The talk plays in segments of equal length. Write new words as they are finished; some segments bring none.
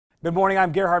Good morning,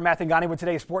 I'm Gerhard Mathangani with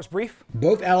today's Sports Brief.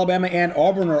 Both Alabama and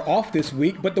Auburn are off this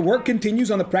week, but the work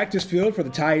continues on the practice field for the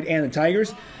Tide and the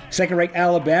Tigers. Second-ranked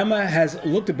Alabama has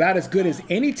looked about as good as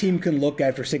any team can look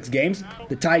after 6 games.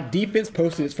 The Tide defense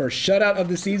posted its first shutout of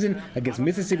the season against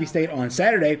Mississippi State on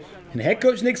Saturday, and head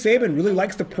coach Nick Saban really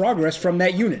likes the progress from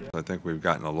that unit. I think we've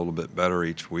gotten a little bit better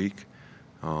each week.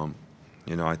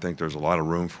 I think there's a lot of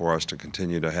room for us to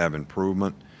continue to have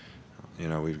improvement.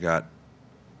 We've got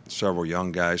several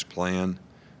young guys playing,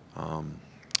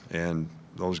 and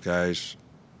those guys,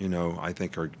 I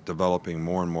think are developing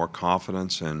more and more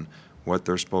confidence in what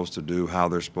they're supposed to do, how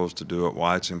they're supposed to do it,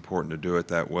 why it's important to do it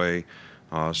that way.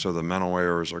 So the mental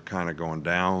errors are kind of going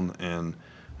down, and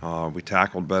we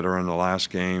tackled better in the last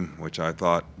game, which I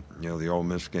thought, the Ole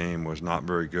Miss game was not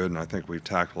very good, and I think we've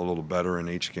tackled a little better in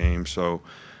each game. So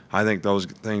I think those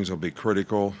things will be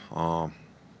critical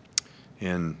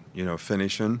in,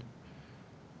 finishing.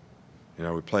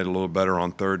 We played a little better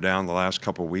on third down the last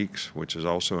couple of weeks, which is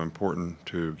also important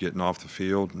to getting off the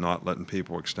field, not letting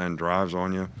people extend drives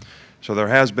on you. So there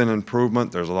has been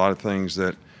improvement. There's a lot of things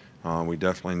that we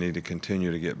definitely need to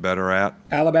continue to get better at.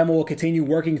 Alabama will continue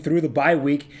working through the bye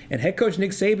week, and head coach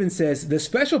Nick Saban says the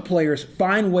special players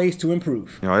find ways to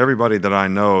improve. Everybody that I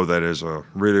know that is a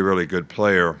really, really good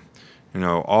player,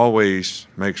 always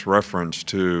makes reference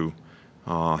to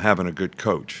having a good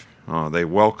coach. They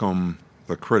welcome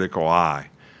the critical eye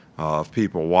of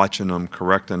people watching them,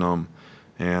 correcting them,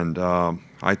 and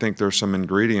I think there's some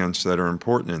ingredients that are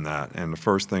important in that. And the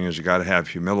first thing is you got to have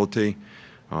humility.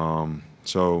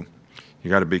 So you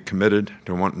got to be committed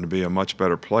to wanting to be a much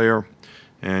better player,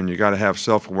 and you got to have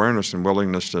self-awareness and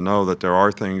willingness to know that there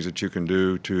are things that you can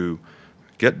do to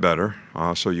get better.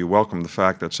 So you welcome the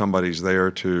fact that somebody's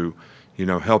there to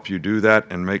help you do that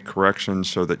and make corrections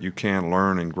so that you can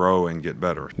learn and grow and get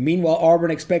better. Meanwhile,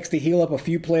 Auburn expects to heal up a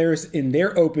few players in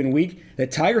their open week. The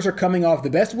Tigers are coming off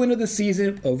the best win of the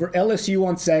season over LSU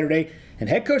on Saturday, and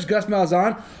head coach Gus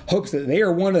Malzahn hopes that they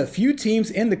are one of the few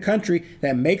teams in the country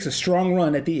that makes a strong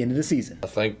run at the end of the season. I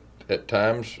think at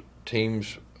times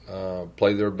teams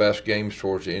play their best games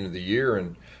towards the end of the year,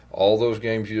 and all those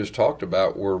games you just talked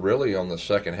about were really on the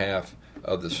second half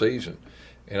of the season.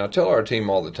 And I tell our team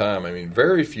all the time,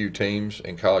 very few teams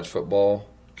in college football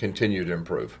continue to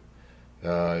improve.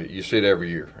 You see it every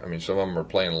year. Some of them are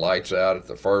playing lights out at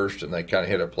the first, and they kind of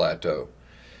hit a plateau.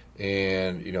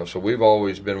 And, so we've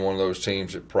always been one of those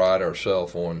teams that pride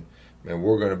ourselves on,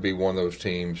 we're going to be one of those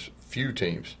teams, few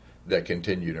teams, that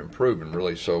continue to improve. And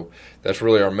really, so that's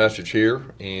really our message here.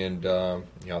 And,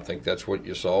 I think that's what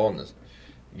you saw in the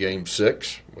Game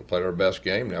 6. We played our best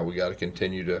game. Now we got to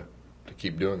continue to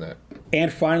keep doing that.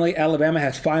 And finally, Alabama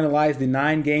has finalized the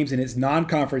 9 games in its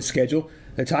non-conference schedule.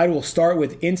 The Tide will start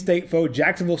with in-state foe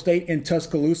Jacksonville State in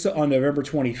Tuscaloosa on November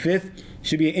 25th.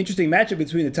 Should be an interesting matchup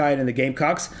between the Tide and the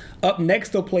Gamecocks. Up next,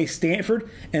 they'll play Stanford,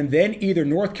 and then either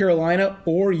North Carolina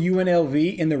or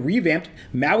UNLV in the revamped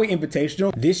Maui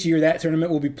Invitational. This year, that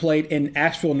tournament will be played in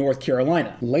Asheville, North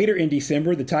Carolina. Later in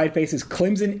December, the Tide faces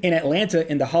Clemson in Atlanta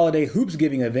in the Holiday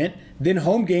Hoopsgiving event, then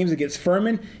home games against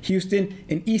Furman, Houston,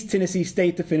 and East Tennessee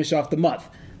State to finish off the month.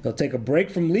 They'll take a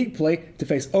break from league play to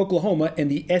face Oklahoma in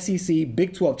the SEC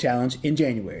Big 12 Challenge in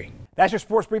January. That's your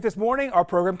Sports Brief this morning. Our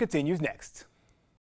program continues next.